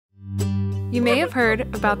You may have heard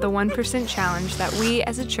about the 1% challenge that we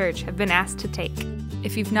as a church have been asked to take.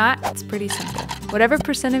 If you've not, it's pretty simple. Whatever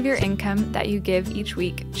percent of your income that you give each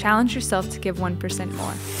week, challenge yourself to give 1%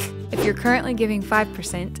 more. If you're currently giving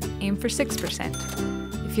 5%, aim for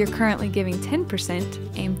 6%. If you're currently giving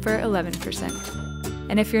 10%, aim for 11%.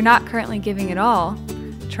 And if you're not currently giving at all,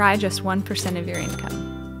 try just 1% of your income.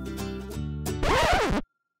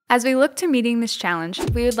 As we look to meeting this challenge,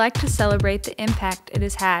 we would like to celebrate the impact it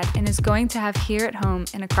has had and is going to have here at home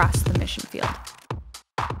and across the mission field.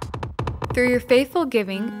 Through your faithful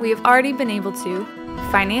giving, we have already been able to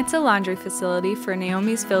finance a laundry facility for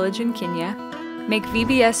Naomi's Village in Kenya, make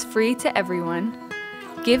VBS free to everyone,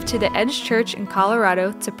 give to the Edge Church in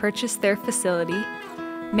Colorado to purchase their facility,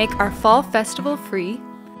 make our fall festival free,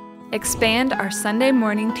 expand our Sunday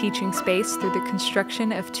morning teaching space through the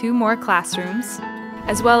construction of 2 more classrooms,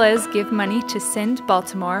 as well as give money to Send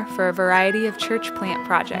Baltimore for a variety of church plant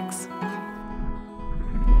projects.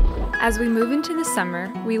 As we move into the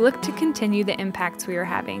summer, we look to continue the impacts we are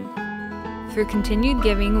having. Through continued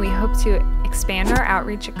giving, we hope to expand our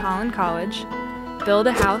outreach at Collin College, build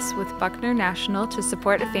a house with Buckner National to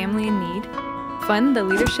support a family in need, fund the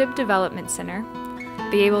Leadership Development Center,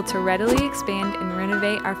 be able to readily expand and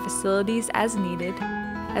renovate our facilities as needed,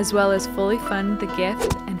 as well as fully fund the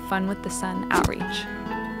Gift and Fun with the Sun outreach.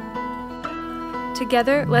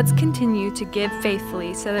 Together, let's continue to give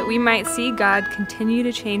faithfully so that we might see God continue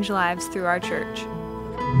to change lives through our church.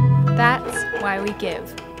 That's why we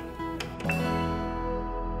give.